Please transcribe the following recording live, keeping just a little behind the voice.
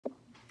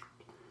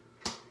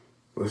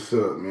What's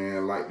up,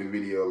 man? Like the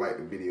video, like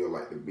the video,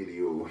 like the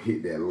video.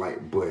 Hit that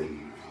like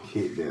button.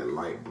 Hit that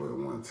like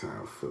button one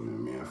time for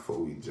me, man. Before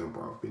we jump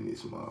off in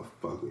this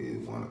motherfucker.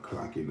 It's 1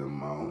 o'clock in the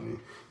morning.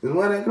 It's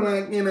 1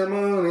 o'clock in the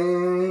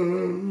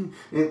morning.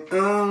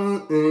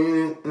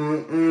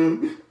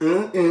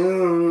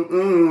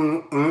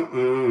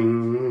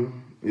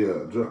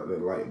 Yeah, drop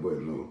that like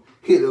button. No.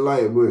 Hit the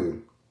like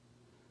button.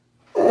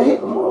 Man,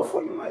 hit the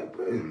motherfucking like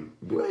button.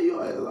 Boy,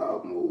 your ass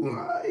all moving.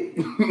 Alright.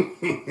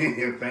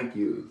 Thank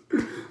you.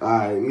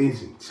 Alright,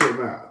 listen. Check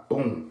it out.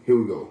 Boom. Here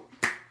we go.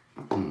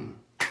 Boom.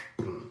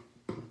 Boom.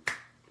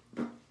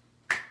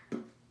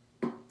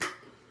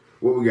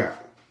 What we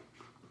got?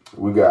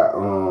 We got,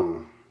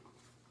 y'all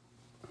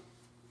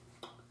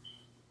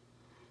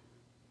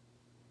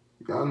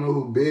know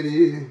who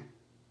Betty is?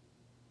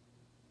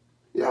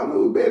 Y'all know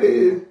who Betty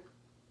is?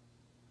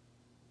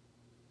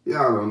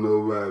 Y'all don't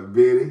know about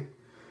Betty.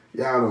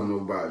 Y'all don't know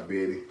about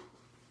Betty.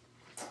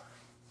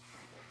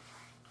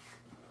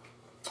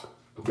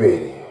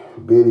 Betty.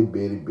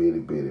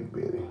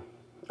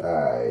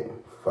 Alright,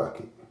 fuck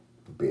it.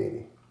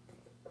 Betty.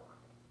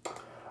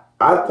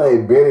 I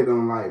think Betty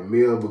don't like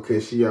Mel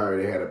because she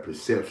already had a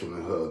perception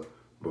of her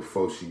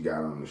before she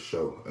got on the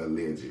show,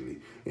 allegedly.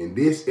 And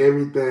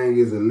everything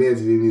is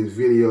alleged in this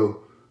video.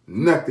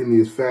 Nothing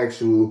is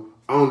factual,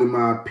 only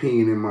my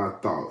opinion and my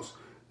thoughts.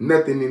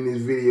 Nothing in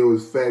this video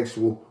is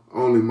factual,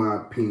 only my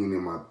opinion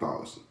and my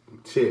thoughts.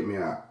 Check me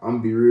out. I'm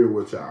gonna be real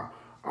with y'all.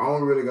 I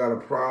don't really got a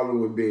problem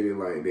with Betty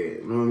like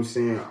that. You know what I'm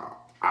saying?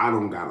 I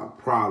don't got a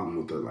problem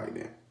with her like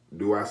that.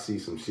 Do I see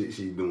some shit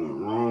she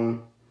doing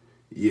wrong?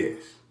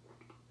 Yes.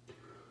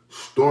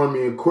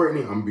 Stormy and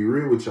Courtney, I'm gonna be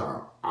real with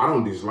y'all. I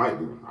don't dislike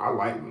them. I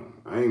like them.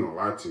 I ain't gonna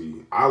lie to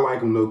you. I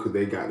like them though because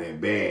they got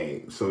that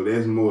bag. So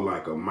that's more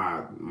like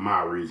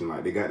my reason.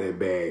 Like they got that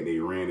bag, they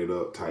ran it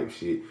up type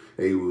shit.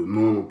 They was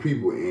normal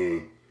people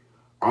and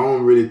I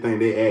don't really think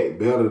they act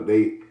better.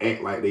 They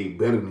act like they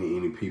better than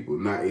any people.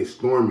 Now, is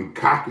Stormy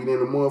cocky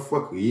than a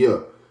motherfucker?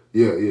 Yeah.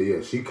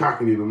 She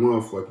cocky than a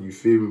motherfucker, you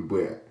feel me?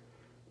 But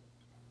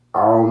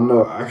I don't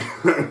know.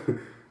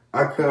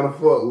 I kind of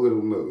fuck with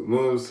him though. You know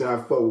what I'm saying? I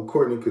fuck with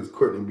Courtney because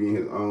Courtney be in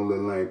his own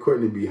little lane.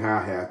 Courtney be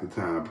high half the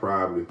time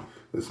probably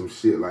or some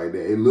shit like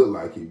that. It look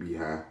like he be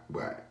high,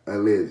 but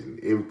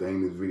allegedly. Everything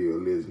in this video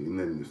allegedly,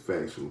 nothing is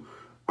factual.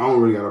 I don't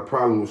really got a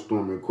problem with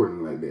Stormy and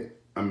Courtney like that.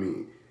 I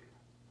mean,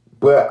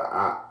 but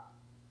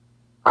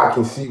I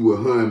can see where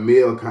her and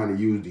Mel kind of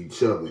used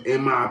each other.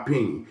 In my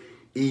opinion,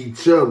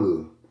 each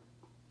other.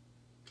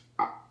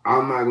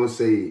 I'm not going to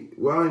say,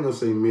 well, I ain't going to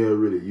say Mel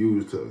really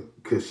used her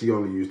because she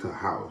only used her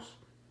house,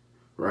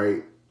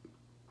 right?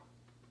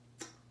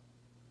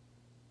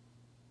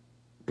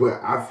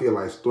 But I feel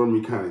like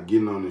Stormy kind of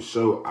getting on the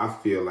show, I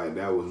feel like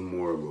that was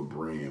more of a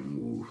brand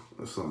move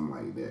or something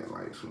like that,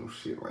 like some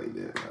shit like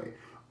that. Like,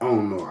 I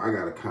don't know, I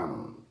got to kind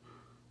of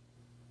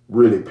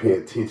really pay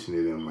attention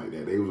to them like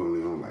that. They was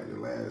only on like the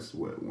last,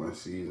 one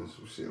season,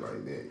 some shit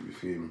like that, you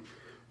feel me?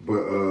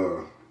 But,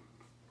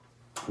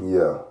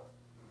 yeah.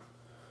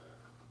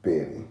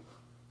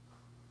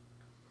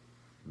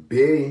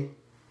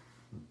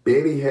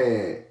 Betty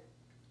had,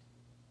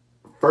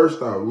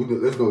 first off,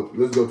 let's go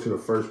to the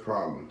first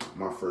problem.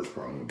 My first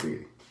problem with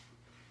Betty.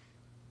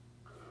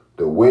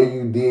 The way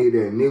you did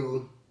that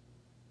nigga,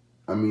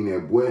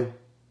 that boy,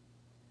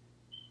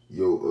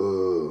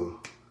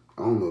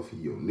 I don't know if he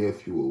your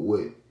nephew or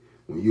what,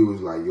 when you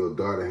was like your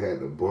daughter had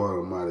to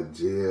borrow him out of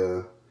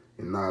jail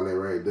and all that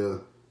right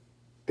there,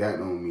 that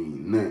don't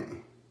mean nothing.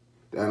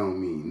 That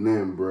don't mean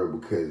nothing, bro,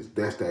 because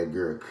that's that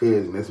girl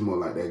cousin. That's more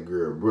like that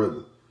girl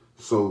brother.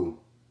 So,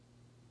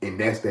 and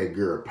that's that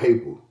girl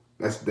paper.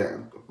 That's that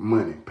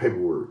money,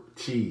 paperwork,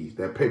 cheese,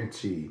 that paper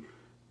cheese.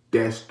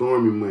 That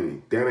Stormy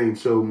money. That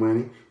ain't your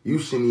money. You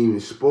shouldn't even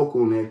spoke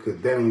on that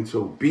because that ain't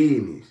your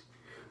business.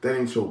 That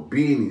ain't your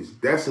business.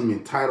 That's some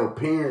entitled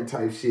parent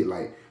type shit.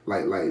 Like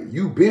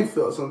you been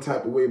felt some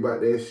type of way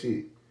about that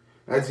shit.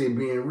 That's just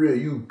being real.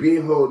 You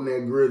been holding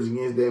that grudge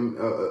against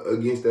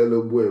that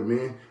little boy,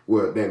 man.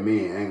 Well, that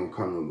man, I ain't gonna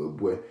call him a little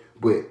boy,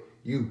 but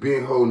you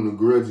been holding a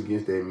grudge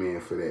against that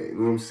man for that. You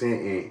know what I'm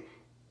saying?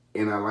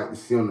 And I like to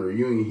see on the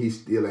reunion, he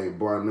still ain't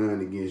bar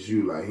none against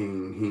you. Like he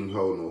ain't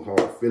holding no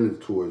hard feelings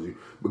towards you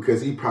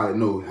because he probably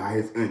knows how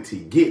his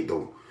auntie get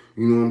though.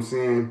 You know what I'm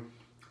saying?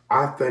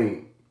 I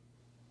think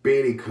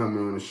Betty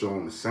coming on the show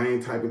on the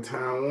same type of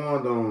time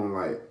Wanda on,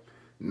 like,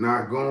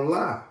 not gonna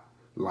lie.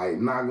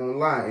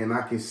 And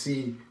I can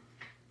see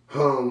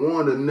her and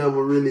Wanda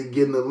never really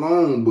getting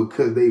along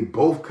because they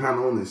both kind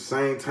of on the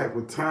same type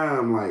of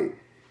time, like,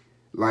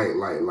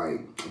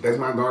 that's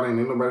my daughter and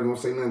ain't nobody gonna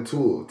say nothing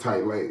to her,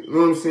 type, like, you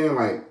know what I'm saying?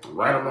 Like,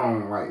 right or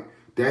wrong, like,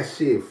 that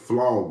shit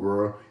flawed,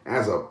 bro.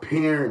 As a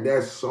parent,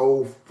 that's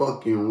so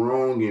fucking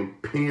wrong in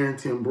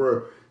parenting,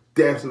 bro.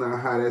 That's not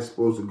how that's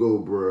supposed to go,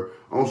 bro.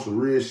 On some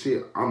real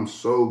shit, I'm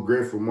so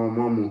grateful my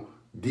mama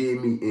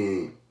did me,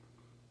 and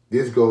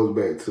this goes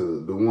back to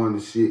the one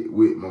shit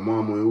with my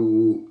mama.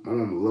 My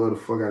mama love the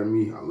fuck out of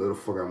me. I love the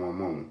fuck out of my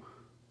mama.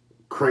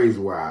 Crazy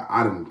why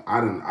I done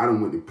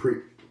went to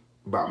prick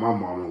about my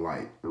mama,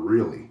 like,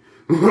 really.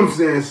 You You know what I'm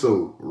saying?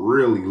 So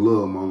really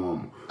love my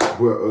mama.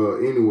 But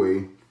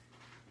anyway,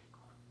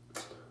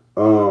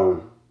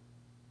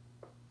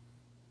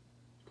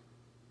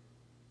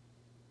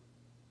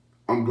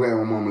 I'm glad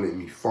my mama let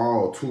me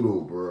fall too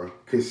though, bro.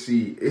 Cause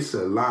see, it's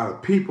a lot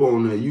of people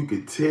on there. You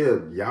could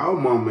tell y'all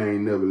mama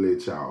ain't never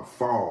let y'all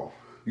fall.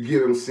 You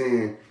get what I'm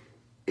saying?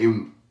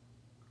 And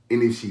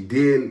if she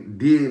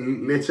did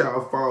let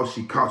y'all fall,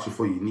 she caught you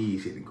for your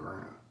knees hit the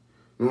ground.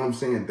 You know what I'm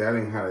saying? That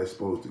ain't how it's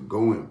supposed to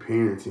go in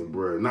parenting,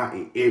 bro. Not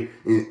in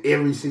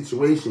every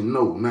situation,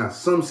 no. Now,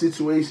 some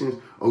situations,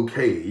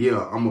 okay,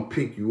 yeah, I'm going to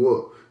pick you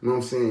up. You know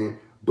what I'm saying?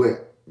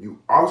 But you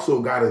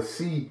also got to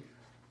see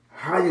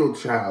how your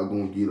child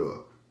going to get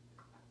up.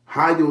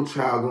 How your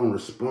child going to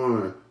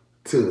respond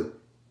to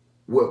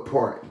what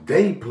part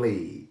they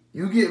played.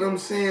 You get what I'm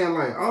saying?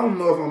 Like, I don't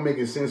know if I'm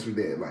making sense with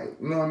that. Like,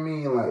 you know what I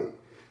mean?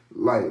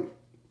 Like,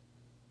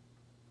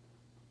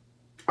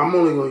 I'm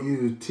only gonna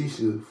use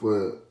Tisha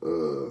for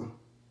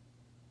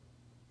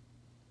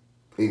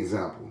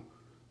example.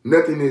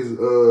 Nothing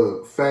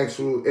is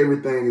factual.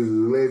 Everything is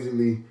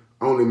allegedly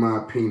only my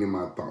opinion,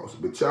 my thoughts.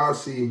 But y'all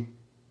see,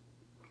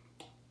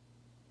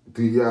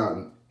 do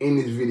y'all in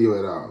this video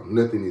at all?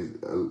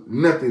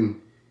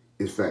 Nothing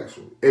is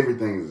factual.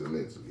 Everything is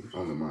allegedly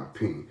only my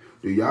opinion.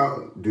 Do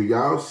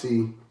y'all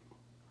see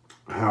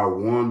how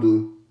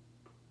Wanda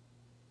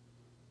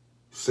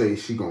say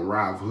she gonna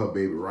ride for her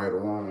baby right or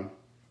wrong?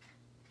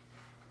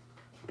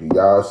 Do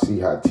y'all see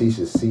how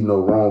Tisha see no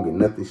wrong in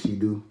nothing she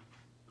do?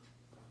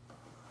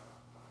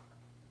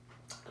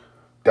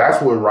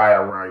 That's what right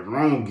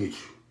wrong get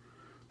you.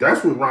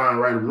 That's what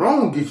right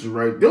wrong get you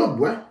right there,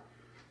 boy.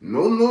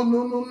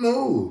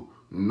 No.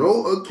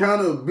 No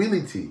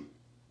accountability.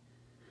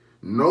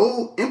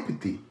 No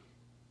empathy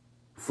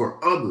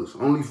for others,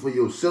 only for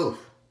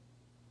yourself.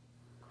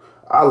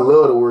 I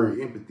love the word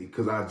empathy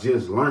because I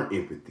just learned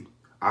empathy.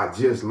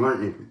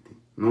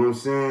 You know what I'm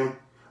saying?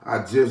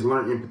 I just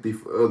learned empathy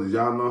for others.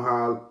 Y'all know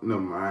how,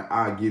 never mind,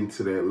 I'll get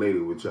into that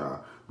later with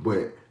y'all.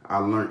 But I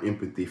learned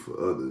empathy for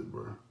others,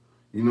 bro.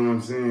 You know what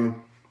I'm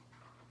saying?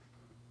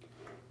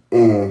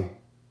 And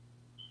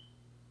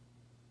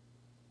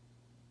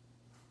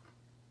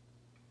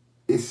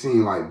it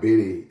seemed like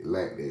Betty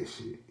lacked that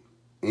shit.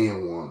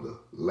 And Wanda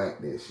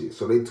lacked that shit.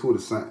 So they two the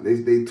same.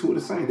 They two the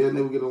same. They'll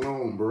never get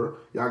along, bro.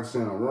 Y'all can say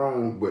I'm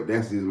wrong, but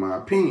that's just my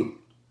opinion.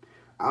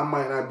 I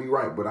might not be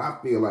right, but I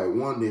feel like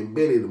Wanda and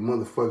Betty, the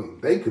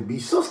motherfucking, they could be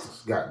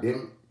sisters,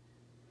 goddammit.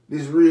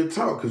 This is real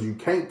talk, because you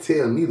can't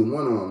tell neither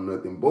one of them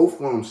nothing.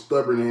 Both of them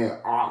stubborn and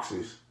had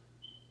oxes.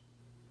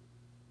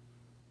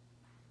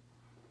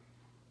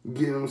 You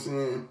get what I'm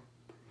saying?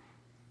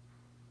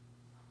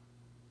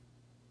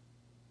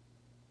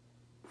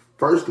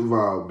 First of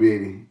all,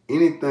 Betty,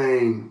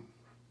 anything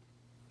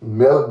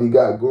Melody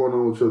got going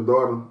on with your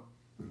daughter,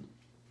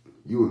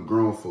 you a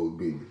grown folk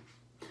business.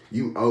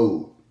 You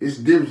old. It's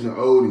different than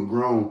old and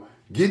grown.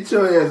 Get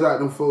your ass out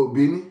them folk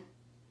business.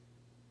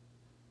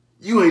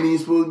 You ain't even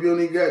supposed to be on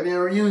that goddamn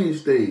reunion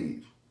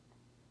stage.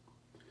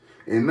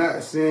 And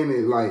not saying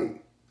it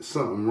like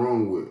something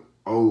wrong with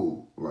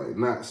old. Like,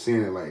 not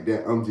saying it like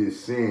that. I'm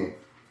just saying,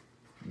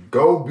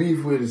 go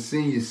beef with a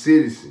senior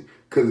citizen.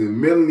 Because if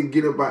Melanie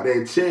get up out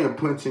that chair and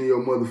punching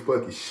your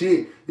motherfucking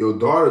shit, your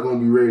daughter gonna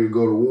be ready to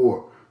go to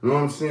war. You know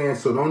what I'm saying?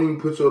 So don't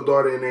even put your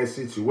daughter in that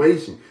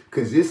situation.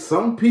 Because there's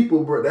some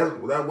people, bro, that's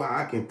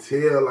why I can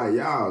tell, like,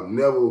 y'all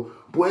never,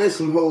 boy,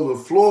 some hoes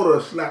in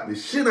Florida slap the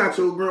shit out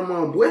your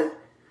grandma, boy.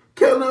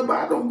 Care nothing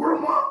about no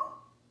grandma.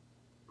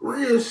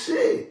 Real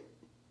shit.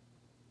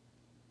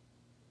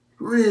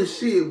 Real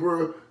shit,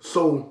 bro.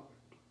 So,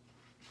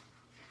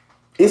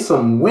 it's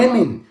some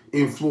women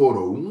in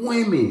Florida.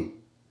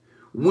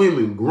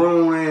 Women,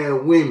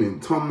 grown-ass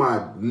women, talking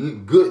about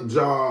good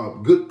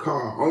job, good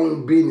car,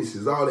 own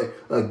businesses, all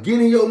that.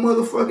 Get in your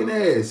motherfucking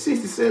ass.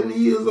 60, 70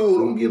 years old,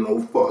 don't give no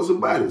fucks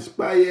about it.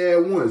 Spy your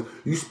ass once.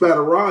 You spat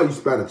a rod, you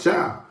spat a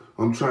child.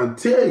 I'm trying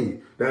to tell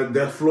you.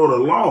 That's Florida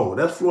law.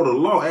 That's Florida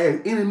law.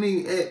 Ask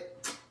any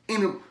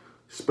nigga,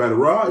 spat a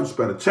rod, you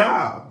spat a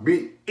child.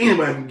 Bitch,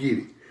 anybody can get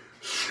it.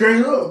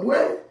 Straight up,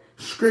 boy.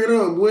 Straight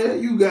up, boy.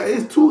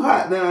 It's too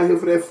hot down here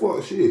for that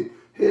fuck shit.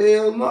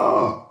 Hell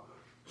no.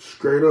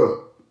 Straight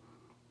up.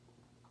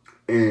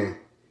 And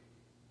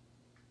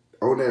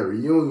on that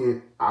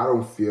reunion, I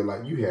don't feel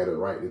like you had a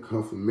right to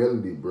come for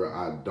Melody, bro.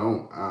 I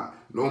don't.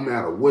 No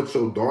matter what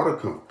your daughter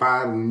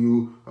confiding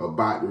you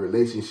about the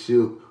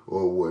relationship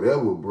or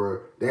whatever,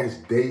 bro, that's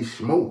day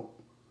smoke.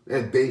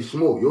 That's day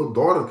smoke. Your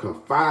daughter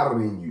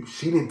confided in you.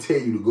 She didn't tell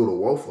you to go to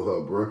war for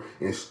her, bro.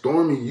 And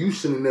Stormy, you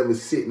should have never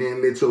sit there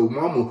and let your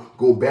mama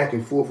go back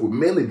and forth with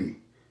Melody.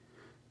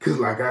 Because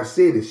like I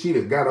said, if she'd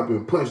have got up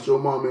and punched your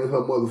mama in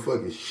her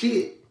motherfucking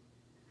shit,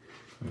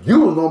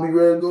 you was going to be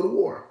ready to go to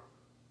war.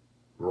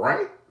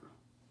 Right?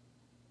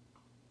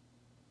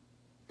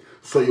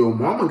 So your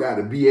mama got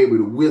to be able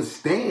to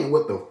withstand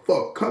what the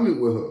fuck coming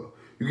with her.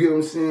 You get what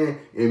I'm saying?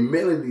 And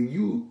Melody,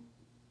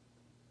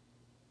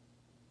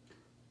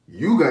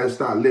 you got to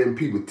start letting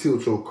people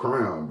tilt your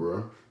crown,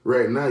 bro.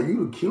 Right now,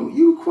 you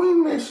the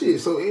queen of that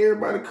shit. So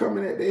everybody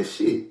coming at that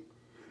shit.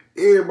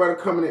 Everybody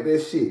coming at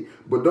that shit.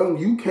 But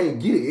you can't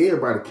get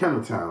everybody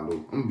camera time,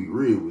 though. I'm gonna be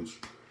real with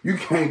you. You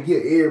can't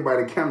get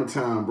everybody camera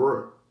time,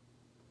 bro.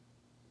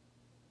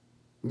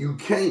 You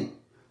can't.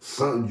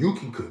 Son, you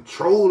can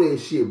control that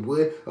shit,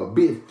 boy. A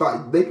big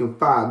fight, they can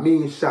fire a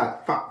million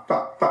shots.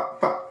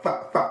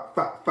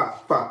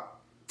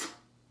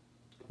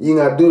 You ain't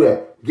gotta do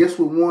that. Guess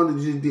what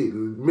Wanda just did?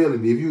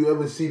 Melody, if you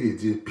ever see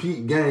this, just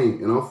peak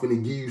game, and I'm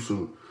finna give you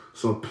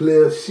some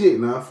player shit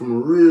now from a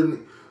real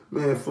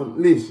man.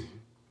 Listen,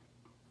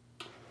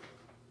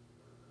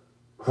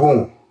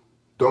 boom.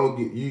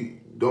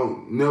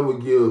 Don't never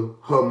give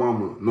her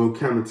mama no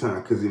camera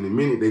time, cause in a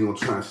minute they gonna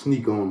try and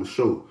sneak on the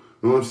show.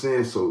 You know what I'm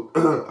saying? So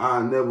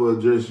I never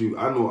address you.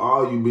 I know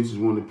all you bitches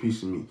want a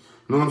piece of me. You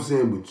know what I'm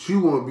saying? But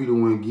you won't be the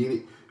one to get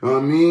it. You know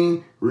what I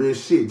mean? Real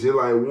shit. Just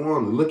like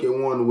Wanda. Look at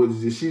Wanda. What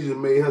is this? She just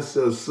made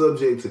herself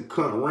subject to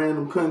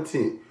random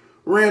content.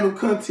 Random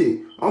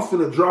content. I'm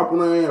finna drop on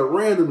her ass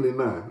randomly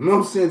now. You know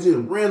what I'm saying?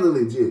 Just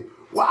randomly. Just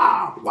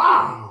wow.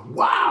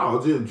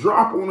 Just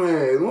drop on her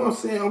ass. You know what I'm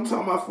saying? I'm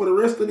talking about for the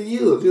rest of the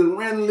year. Just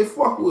randomly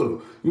fuck with her.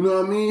 You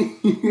know what I mean?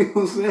 You know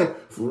what I'm saying?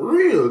 For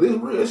real. This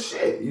real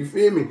shit. You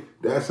feel me?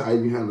 That's how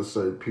you handle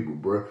certain people,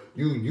 bro.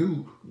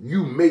 You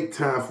make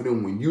time for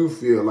them when you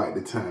feel like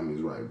the time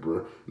is right, bro.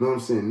 You know what I'm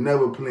saying?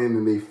 Never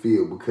planning they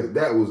feel, because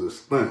that was a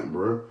stunt,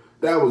 bro.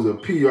 That was a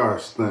PR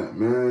stunt,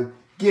 man.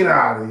 Get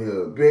out of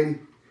here, Betty.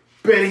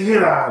 Betty,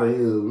 get out of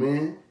here,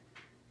 man.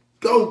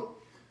 Go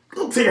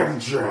take out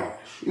the trash.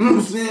 You know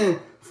what I'm saying?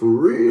 For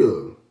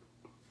real.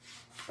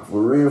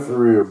 For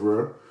real,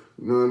 bro.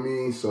 You know what I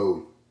mean?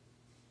 So,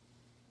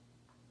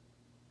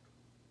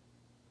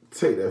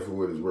 take that for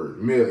what it's worth.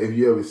 Mel, if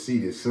you ever see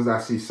this, since I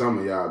see some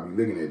of y'all be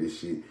looking at this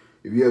shit,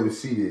 if you ever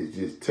see this,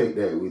 just take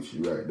that with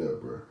you right there,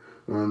 bro.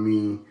 You know what I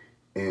mean?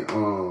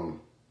 And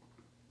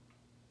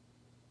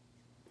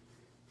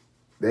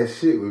that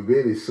shit with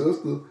Betty's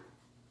sister,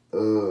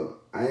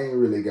 I ain't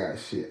really got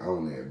shit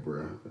on that,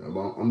 bro.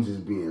 I'm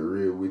just being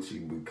real with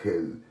you,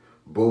 because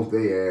both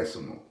they ass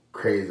some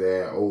crazy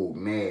ass old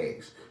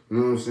nags. You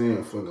know what I'm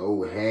saying? Fucking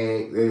old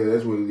hag. Yeah,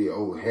 that's what it is,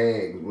 old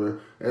hags, bro.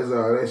 That's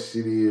all that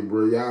shit is,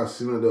 bro. Y'all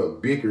sitting up there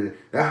bickering.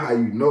 That's how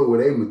you know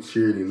where they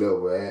maturity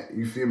level at.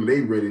 You feel me?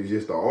 They ready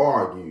just to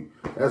argue.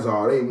 That's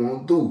all they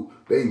want to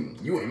do.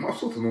 You ain't my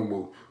sister no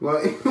more.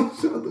 Like, you know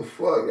what the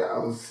fuck?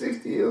 Y'all was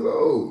 60 years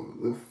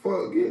old. The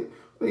fuck, what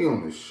they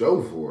on the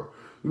show for?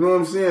 You know what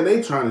I'm saying?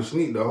 They trying to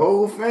sneak the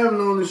whole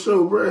family on the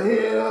show, bro.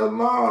 Hell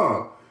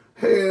nah.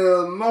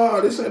 Hell nah.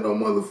 This ain't no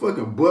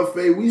motherfucking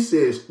buffet. We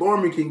said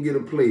Stormy can get a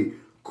plate.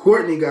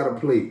 Courtney got a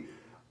plate.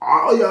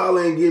 All y'all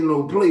ain't getting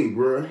no plate,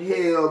 bro.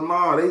 Hell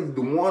nah.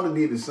 The Wanda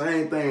did the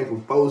same thing for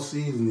 4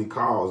 seasons and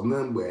caused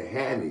nothing but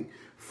havoc.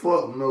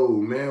 Fuck no,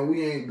 man.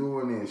 We ain't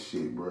doing that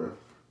shit, bro.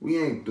 We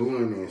ain't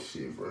doing that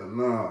shit, bro.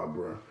 Nah,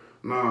 bro.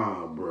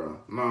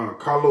 Nah,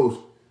 Carlos.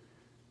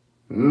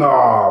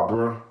 Nah,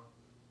 bro.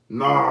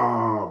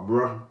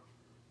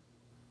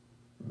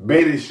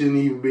 Betty shouldn't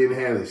even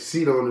had a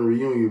seat on the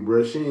reunion,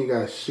 bro. She ain't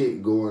got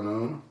shit going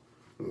on.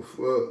 The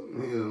fuck?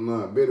 Hell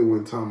nah. Betty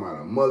wasn't talking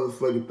about a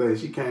motherfucking thing.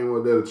 She came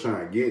up there to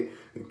try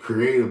and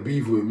create a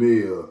beef with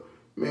Mel.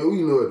 Man,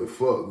 we know what the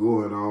fuck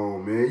going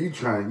on, man. You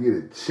trying to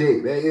get a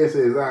check. That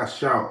says I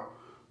shout.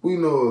 We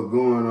know what's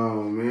going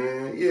on,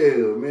 man.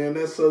 Yeah, man,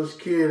 that Social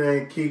Security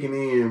ain't kicking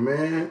in,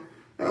 man.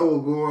 That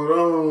what's going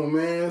on,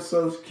 man.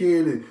 Social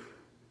Security,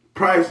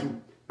 price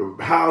of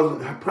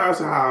housing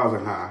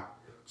high.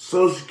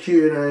 Social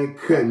Security ain't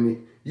cutting it.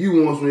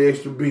 You want some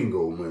extra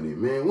bingo money,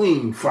 man. We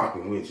ain't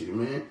fucking with you,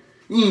 man.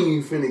 You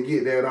ain't finna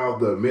get that off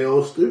the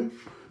Melster.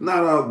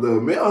 Not off the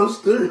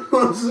Melster. You know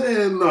what I'm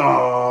saying?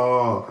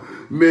 No.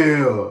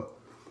 Mel.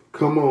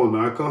 Come on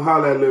now. Come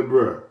holler at little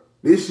bro.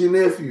 This your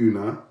nephew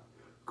now.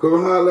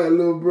 Come holler at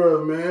little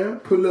bro, man.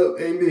 Pull up.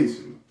 Hey,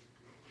 listen.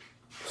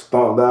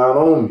 Stomp down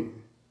on me.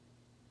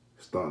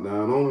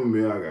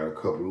 Man. I got a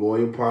couple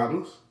lawyer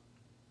partners.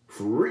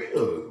 For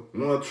real.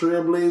 One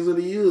Trailblazer of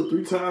the Year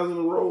 3 times in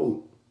a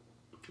row.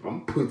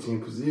 I'm put you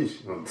in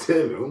position. I'm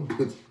telling you. I'm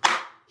put you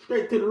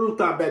straight to the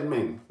rooftop,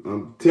 Batman.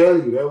 I'm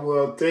telling you. That's what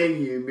I'm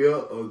telling you,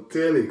 Bill. I'm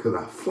telling you, because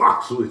I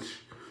fucks with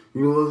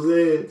you. You know what I'm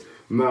saying?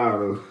 Nah,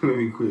 though. Let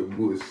me quit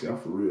bullshit. I'm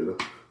for real, though.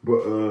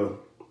 But,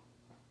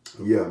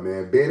 yeah,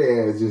 man. Betty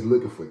ass just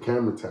looking for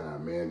camera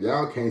time, man. If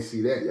y'all can't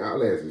see that,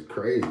 y'all ass is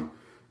crazy.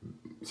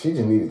 She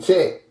just need a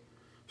check.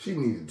 She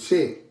need a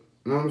check.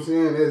 You know what I'm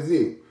saying? That's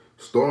it.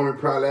 Stormy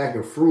probably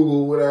acting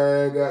frugal with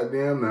her ass,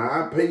 goddamn. Now,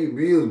 I pay your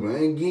bills, but I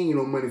ain't giving you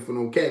no money for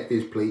no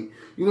catfish plate.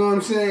 You know what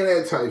I'm saying?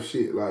 That type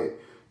shit. Like,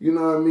 you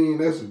know what I mean?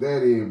 That's what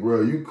that is,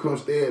 bro. You come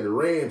stay at the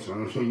ranch, you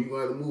gonna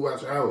have to move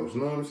out your house.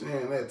 You know what I'm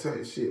saying? That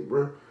type shit,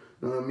 bro.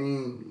 You know what I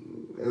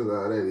mean? That's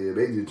all that is.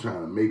 They just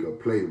trying to make a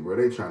play, bro.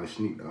 They trying to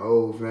sneak the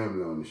whole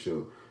family on the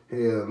show.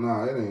 Hell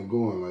nah, it ain't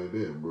going like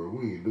that, bro.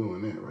 We ain't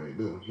doing that right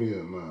there.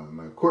 Hell nah.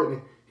 Now,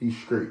 Courtney, he's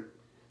straight.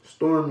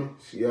 Stormy,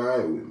 she all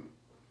right with me.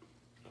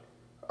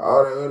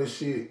 All that other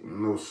shit,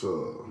 no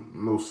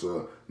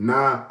sir.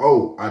 Nah,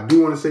 I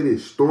do want to say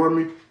this.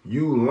 Stormy,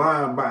 you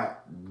lying by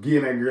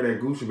getting that girl that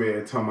Gucci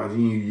bag talking about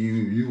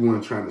you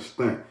weren't trying to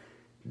stunt.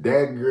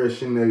 That girl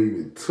shouldn't have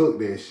even took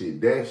that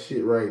shit. That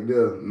shit right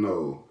there,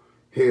 no.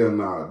 Hell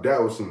nah.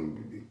 That was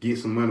some get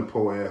some money,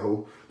 poor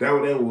asshole. That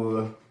what that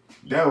was.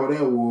 That what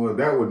that was.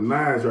 That was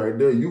nice right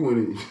there. You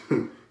went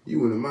in,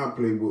 you went in my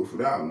playbook for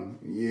that one.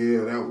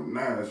 Yeah, that was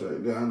nice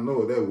right there. I know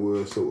what that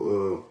was.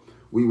 So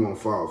we won't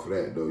fall for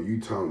that though.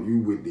 You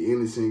with the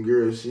innocent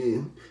girl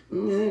shit.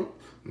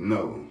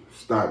 No,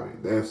 stop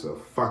it. That's a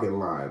fucking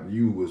lie.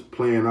 You was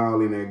playing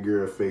all in that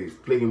girl's face,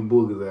 flicking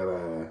boogers at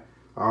her eye,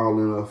 all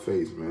in her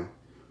face, man.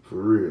 For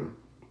real.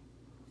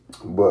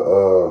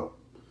 But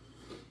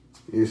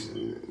it's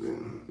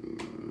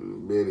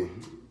Betty.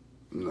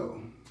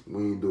 No,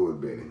 we ain't do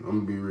it, Betty. I'm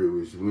gonna be real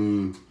with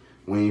you.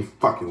 We ain't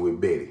fucking with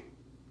Betty.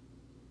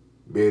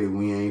 Betty,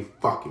 we ain't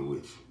fucking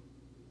with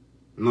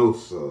you. No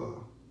sir.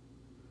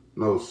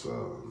 No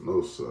sir.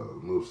 No sir.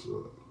 No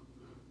sir.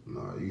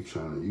 Nah, you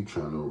trying to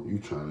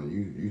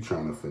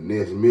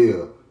finesse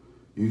Mill.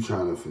 You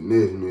trying to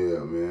finesse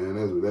Mill, man.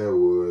 That's what that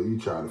was. You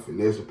trying to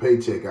finesse a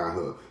paycheck out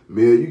her.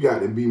 Mill, you got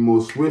to be more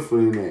swifter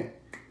than that.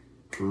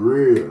 For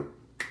real.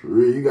 For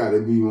real, you got to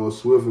be more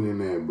swifter than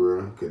that,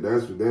 bro. Because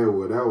that's what that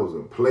was. That was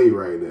a play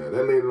right there.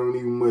 That lady don't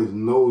even much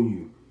know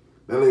you.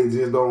 That lady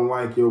just don't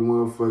like your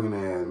motherfucking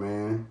ass,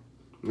 man.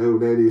 That's what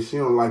that is. She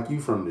don't like you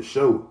from the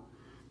show.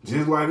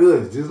 Just like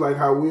us. Just like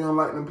how we don't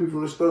like them people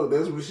from the store.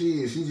 That's what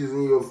she is. She just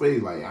in your face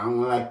like, I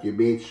don't like you,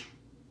 bitch.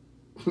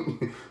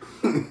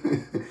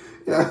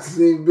 Y'all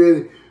seen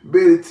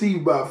Betty T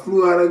about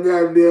flew out of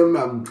goddamn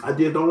mouth. I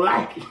just don't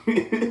like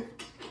it.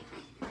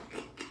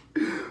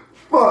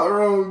 Fuck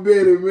wrong with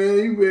Betty,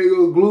 man. You better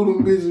go glue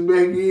them bitches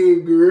back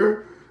in,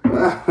 girl.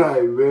 All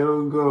right, man,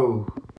 don't go.